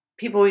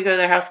people who go to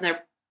their house and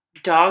their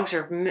dogs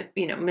are,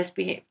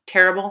 misbehave,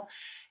 terrible.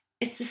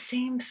 It's the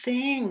same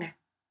thing.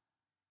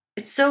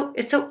 It's so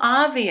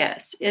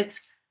obvious.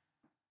 It's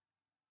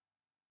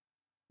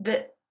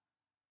the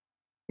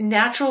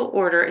natural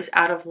order is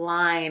out of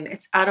line.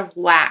 It's out of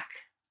whack.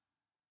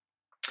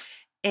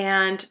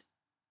 And,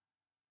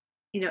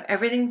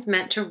 everything's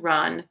meant to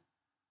run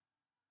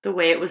the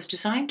way it was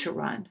designed to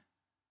run.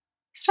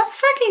 Stop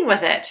fucking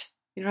with it.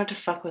 You don't have to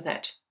fuck with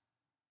it.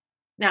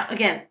 Now,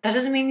 again, that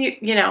doesn't mean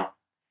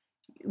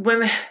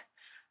women,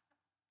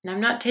 and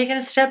I'm not taking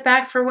a step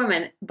back for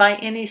women by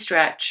any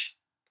stretch.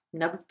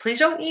 No, please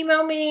don't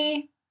email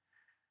me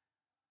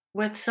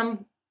with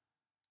some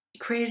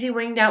crazy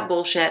winged out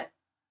bullshit.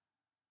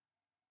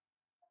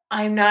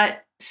 I'm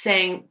not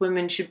saying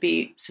women should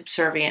be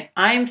subservient.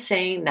 I'm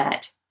saying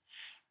that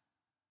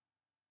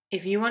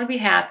if you want to be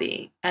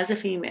happy as a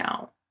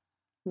female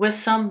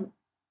with a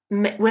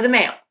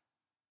male,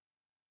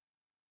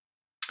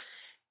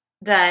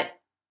 that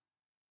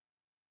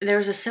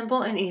there's a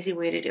simple and easy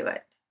way to do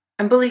it.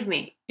 And believe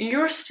me,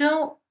 you're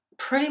still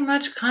pretty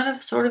much kind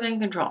of sort of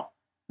in control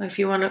if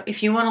you want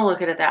to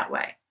look at it that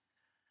way.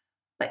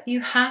 But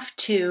you have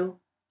to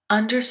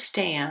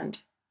understand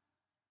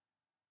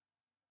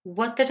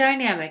what the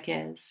dynamic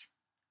is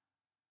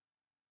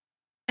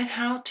and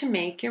how to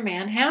make your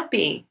man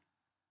happy.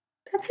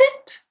 That's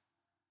it.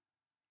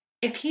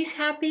 If he's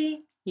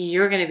happy,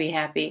 you're going to be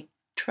happy.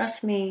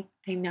 Trust me,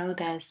 I know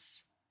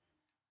this.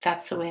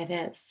 That's the way it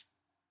is.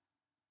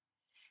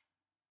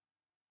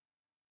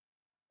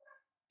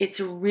 It's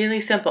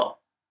really simple.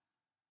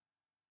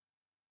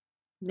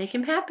 Make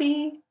him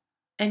happy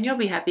and you'll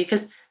be happy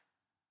because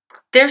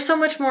they're so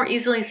much more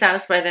easily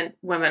satisfied than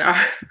women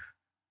are.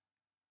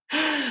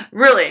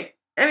 Really.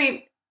 I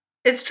mean,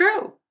 it's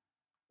true.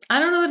 I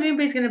don't know that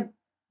anybody's going to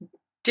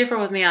differ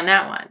with me on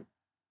that one.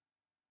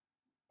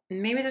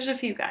 Maybe there's a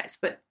few guys,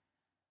 but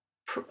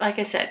like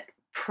I said,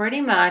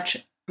 pretty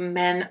much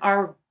men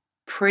are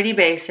pretty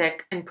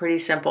basic and pretty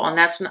simple. And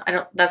that's not,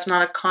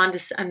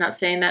 I'm not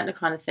saying that in a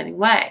condescending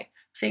way.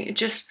 I'm saying it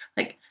just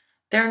like,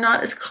 they're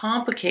not as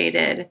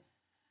complicated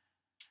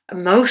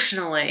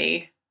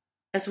emotionally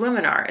as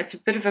women are. It's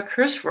a bit of a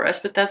curse for us,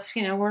 but that's,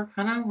 we're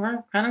kind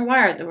of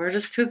wired that we're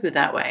just cuckoo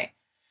that way.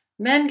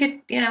 Men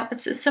get,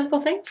 it's a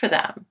simple thing for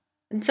them.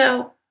 And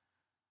so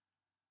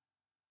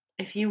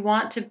if you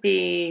want to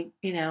be,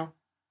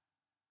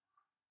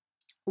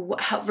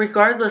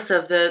 regardless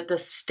of the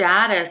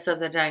status of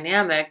the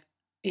dynamic,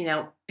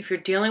 if you're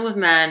dealing with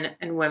men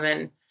and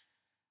women,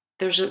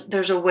 there's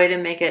a way to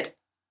make it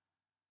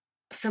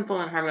simple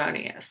and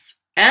harmonious.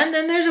 And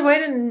then there's a way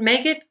to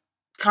make it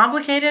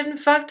complicated and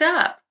fucked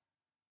up.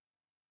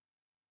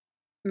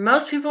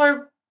 Most people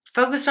are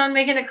focused on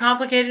making it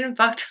complicated and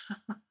fucked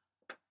up.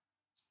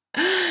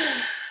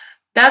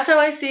 That's how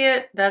I see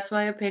it. That's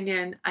my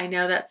opinion. I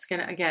know that's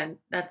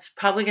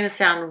probably gonna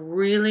sound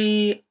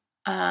really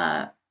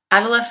out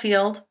of left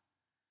field,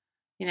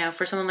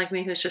 for someone like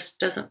me who's just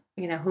doesn't,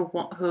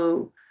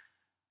 who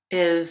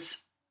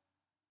is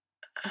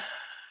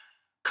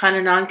kind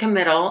of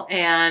non-committal,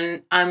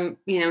 and I'm,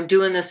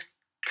 doing this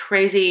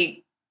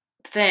crazy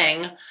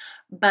thing,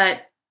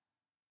 but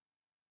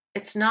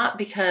it's not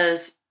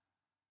because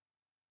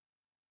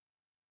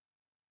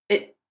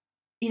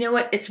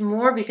it's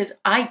more because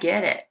I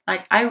get it.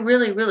 Like, I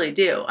really, really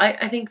do.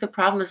 I think the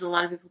problem is a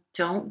lot of people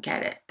don't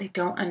get it. They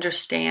don't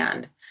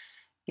understand,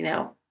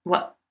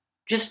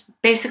 just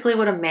basically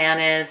what a man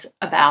is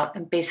about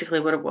and basically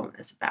what a woman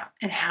is about,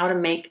 and how to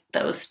make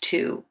those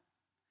two,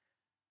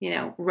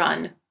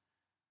 run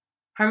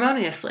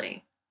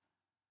harmoniously.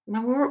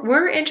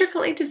 We're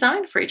intricately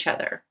designed for each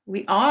other.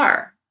 We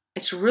are.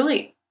 It's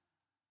really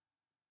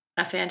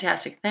a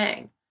fantastic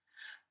thing.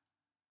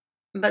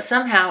 But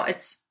somehow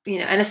it's,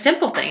 and a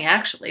simple thing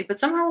actually, but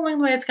somehow along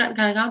the way it's gotten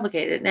kind of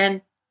complicated.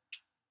 And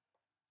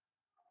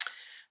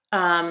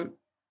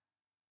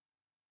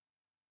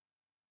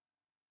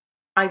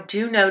I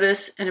do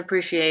notice and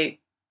appreciate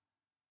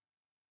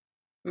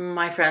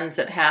my friends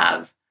that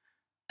have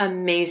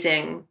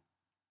amazing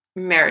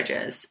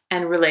marriages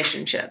and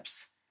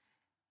relationships.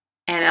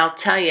 And I'll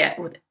tell you,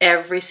 with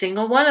every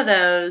single one of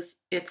those,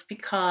 it's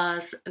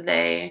because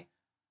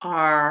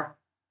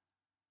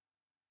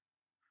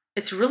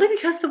it's really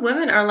because the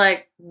women are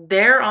like,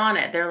 they're on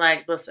it. They're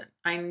like, listen,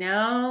 I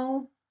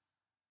know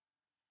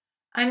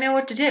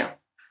what to do.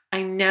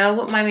 I know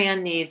what my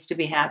man needs to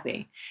be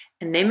happy.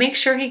 And they make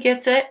sure he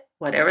gets it,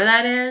 whatever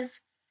that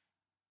is.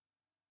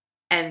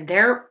 And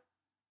they're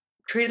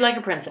treated like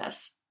a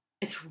princess.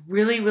 It's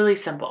really, really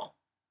simple.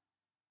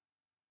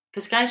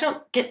 Because guys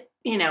don't get,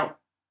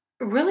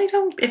 really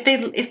don't,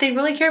 if they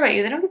really care about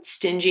you, they don't get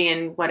stingy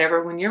and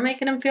whatever. When you're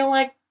making them feel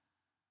like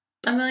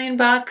 $1 million,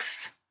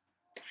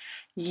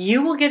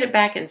 you will get it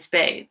back in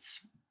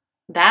spades.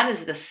 That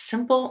is the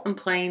simple and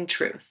plain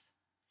truth.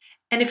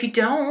 And if you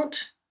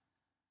don't,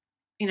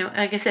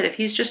 like I said, if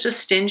he's just a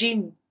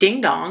stingy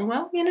ding dong,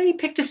 well, you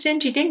picked a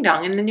stingy ding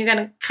dong, and then you got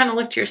to kind of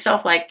look to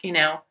yourself like,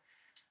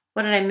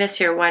 what did I miss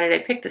here? Why did I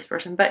pick this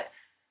person? But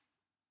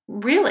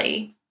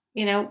really,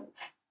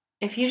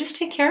 if you just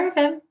take care of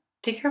him,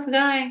 take care of a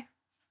guy,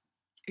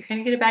 you're going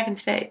to get it back in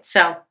spades.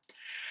 So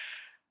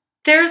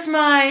there's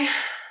my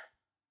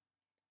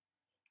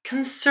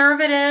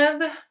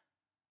conservative,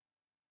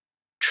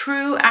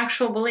 true,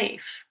 actual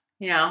belief,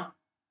 when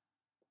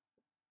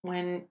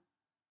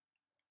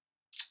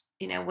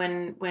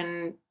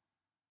and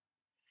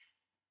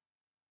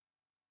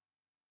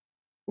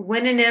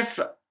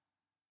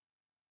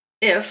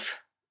if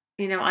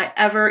I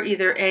ever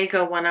either A,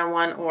 go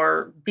one-on-one,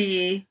 or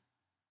B,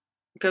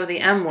 go the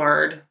M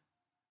word,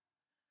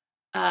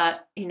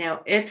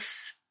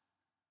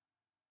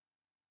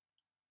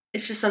 it's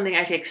just something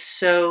I take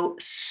so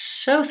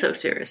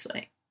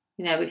seriously,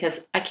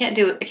 because I can't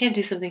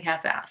do something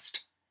half-assed.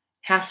 It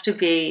has to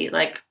be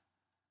like,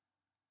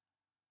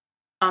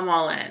 I'm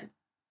all in.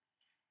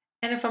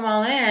 And if I'm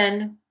all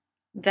in,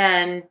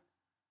 then,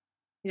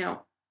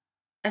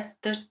 that's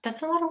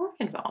a lot of work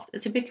involved.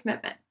 It's a big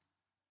commitment.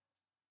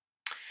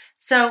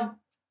 So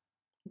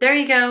there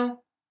you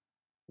go.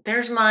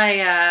 There's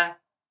my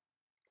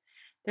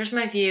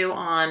view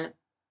on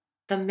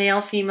the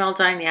male-female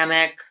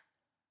dynamic.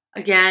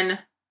 Again,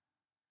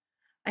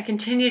 I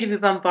continue to be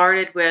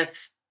bombarded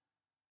with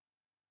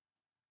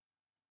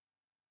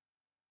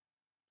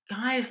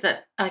guys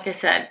that, like I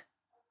said,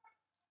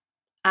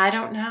 I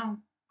don't know.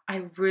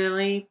 I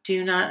really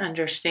do not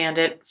understand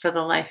it for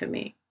the life of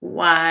me.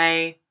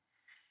 Why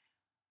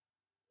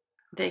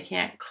they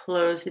can't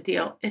close the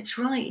deal. It's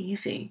really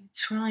easy.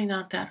 It's really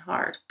not that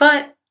hard.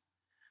 But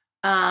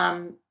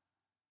I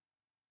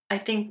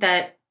think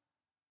that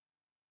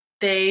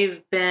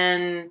they've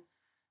been,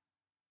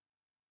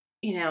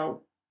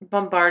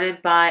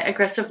 bombarded by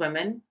aggressive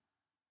women,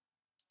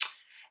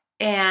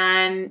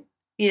 and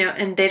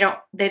and they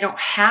don't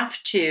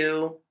have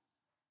to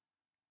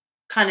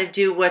kind of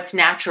do what's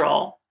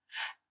natural,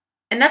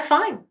 and that's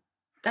fine.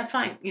 That's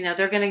fine.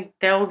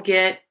 They'll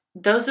get,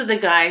 those are the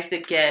guys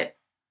that get,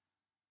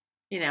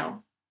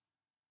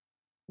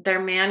 their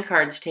man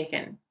cards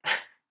taken.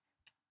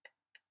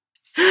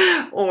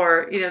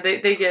 Or,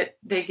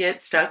 they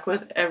get stuck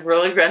with a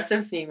real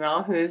aggressive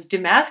female who's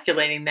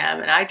demasculating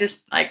them. And I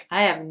just like,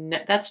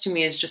 that's to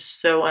me is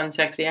just so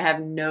unsexy. I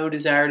have no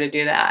desire to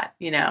do that.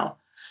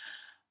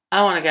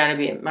 I want a man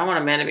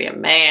to be a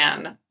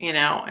man,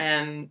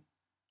 and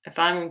if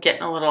I'm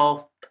getting a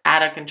little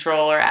out of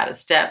control or out of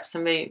step,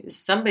 somebody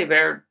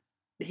better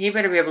be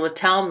able to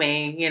tell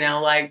me,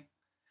 like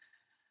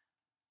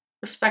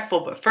respectful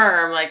but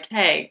firm, like,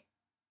 hey,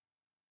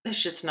 this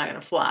shit's not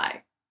gonna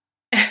fly.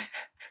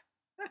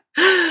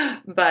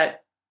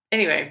 But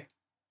anyway,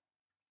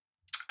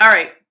 all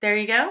right, there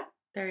you go.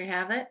 There you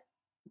have it.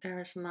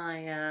 There's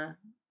my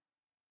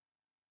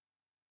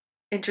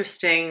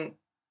interesting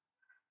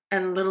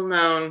and little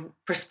known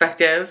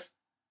perspective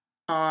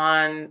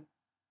on,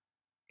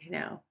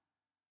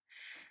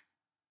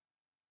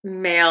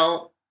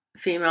 male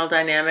female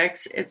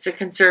dynamics. It's a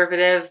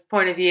conservative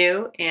point of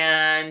view,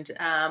 and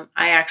I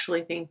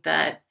actually think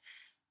that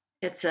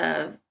it's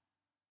a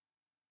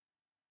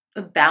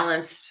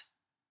balanced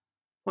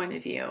point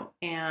of view.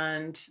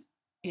 And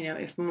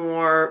if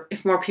more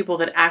people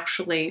that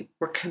actually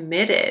were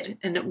committed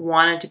and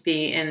wanted to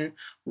be in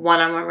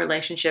one-on-one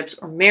relationships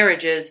or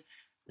marriages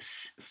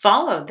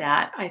followed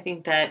that, I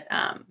think that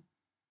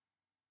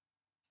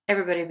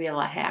everybody would be a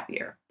lot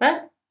happier.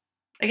 But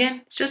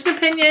again, it's just an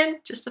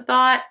opinion, just a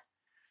thought.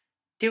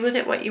 Do with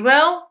it what you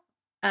will.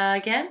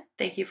 Again,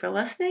 thank you for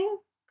listening.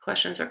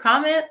 Questions or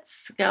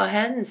comments, go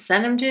ahead and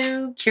send them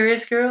to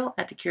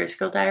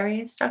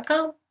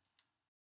curiousgirl@thecuriousgirldiaries.com.